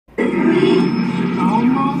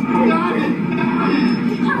Got it!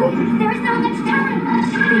 Hurry, there's not much time.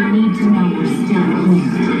 They need to know we're still clear.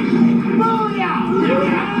 Booyah! You're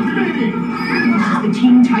transmitting! This is the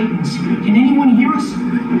Teen Titans. Can anyone hear us?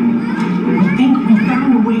 We think we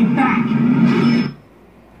found a way back.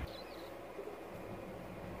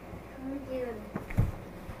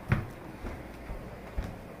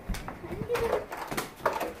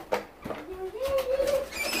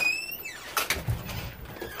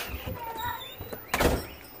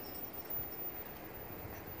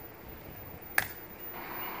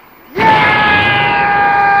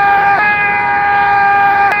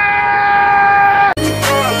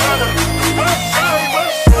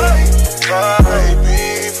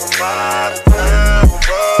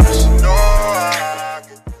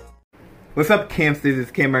 What's up, Campsters? It's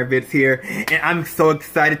Cameron Vitz here, and I'm so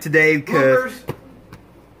excited today because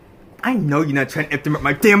I know you're not trying to interrupt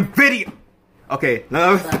my damn video. Okay,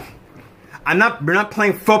 no, we're not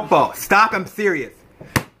playing football. Stop, I'm serious.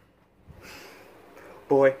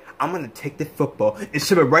 Boy, I'm gonna take this football and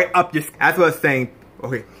shove it right up your. As I was saying,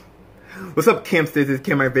 okay. What's up, Campsters? It's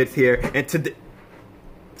Cameron Vitz here,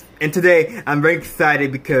 and today I'm very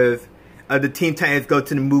excited because the Teen Titans Go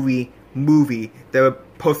to the movie that were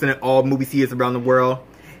posting in all movie theaters around the world.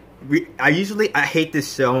 I hate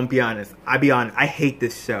this show. I'm gonna be honest. I hate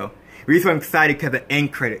this show. The reason I'm excited because of the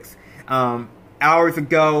end credits. Hours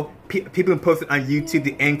ago, people posted on YouTube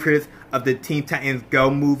the end credits of the Teen Titans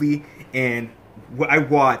Go movie, and what I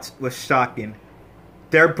watched was shocking.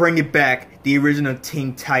 They're bringing back the original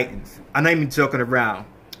Teen Titans. I'm not even joking around.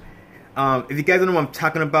 If you guys don't know what I'm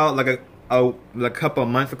talking about, like a couple of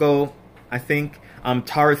months ago, I think,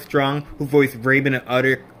 Tara Strong, who voiced Raven and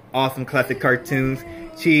other awesome classic cartoons,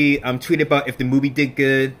 she tweeted about if the movie did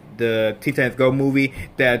good, the Teen Titans Go movie,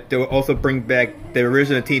 that they will also bring back the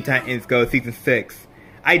original Teen Titans Go Season 6.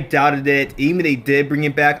 I doubted it. Even if they did bring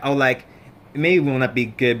it back, I was like, maybe it will not be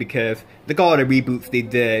good because look at all the reboots they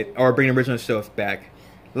did, or bring original shows back.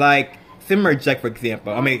 Like, Samurai Jack, for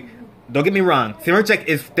example. I mean, don't get me wrong, Samurai Jack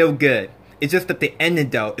is still good. It's just that the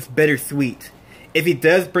ending, though, is bittersweet. If he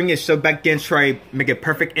does bring his show back in, try to make a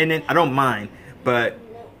perfect ending, I don't mind. But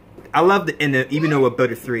I love the ending, even though it's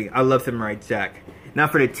bittersweet. I love Samurai Jack. Now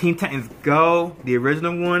for the Teen Titans Go, the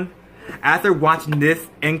original one, after watching this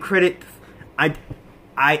end credits,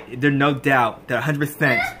 there's no doubt that 100%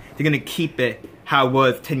 they're gonna keep it how it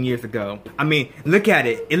was 10 years ago. I mean, look at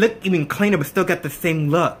it. It looked even cleaner, but still got the same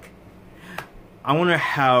look. I wonder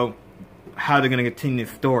how they're gonna continue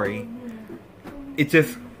the story. It's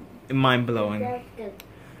just mind-blowing.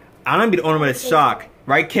 I'm gonna be the owner of the shock.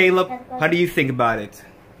 Right, Caleb? How do you think about it?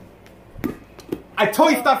 I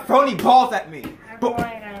told you stop throwing these balls at me!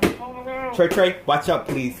 Trey, watch out,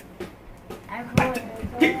 please.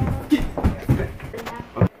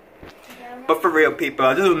 But for real, people,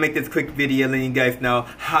 I just want to make this quick video letting you guys know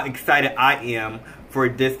how excited I am for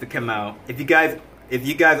this to come out. If you guys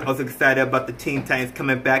are also excited about the Teen Titans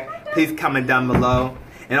coming back, please comment down below.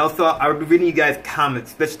 And also, I'll be reading you guys'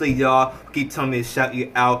 comments, especially y'all who keep telling me to shout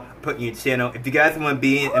you out, put in your channel. If you guys want to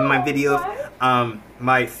be in my videos,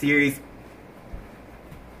 my series,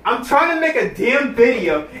 I'm trying to make a damn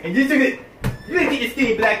video, and you're gonna get your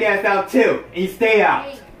skinny black ass out too, and you stay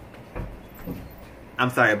out. I'm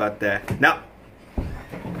sorry about that. Now,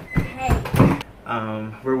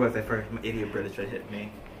 where was I first? My idiot brother tried to hit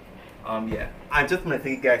me. Yeah. I just want to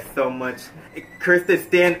thank you guys so much. Krista,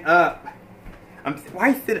 stand up. Why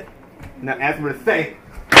you sitting? Now ask me to say.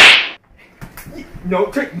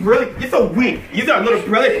 No, really? You're so weak. You're a little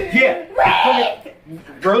brother. Yeah.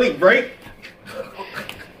 Really, right?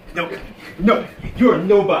 No, you're a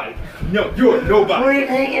nobody. No, you're a nobody. Where are you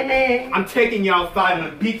taking me? I'm taking you outside and I'm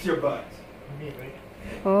gonna beat your butt.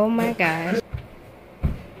 Oh my gosh.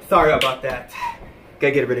 Sorry about that.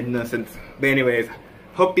 Gotta get rid of nonsense. But anyways,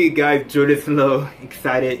 hope you guys enjoyed this little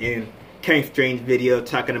excited and kind of strange video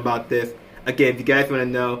talking about this. Again, if you guys want to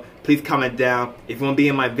know, please comment down. If you want to be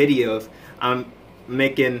in my videos, I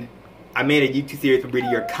made a YouTube series for reading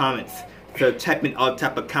your comments. So type in all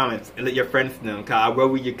type of comments and let your friends know. Cause I will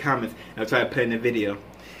read your comments and I'll try to put in the video.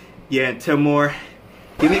 Yeah, until more.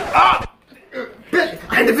 Give me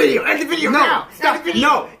End the video! End the video now! Stop the video!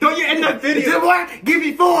 No! Don't you end the video! More? Give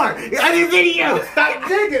me 4! End the video! Stop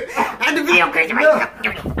digging! End the video, crazy!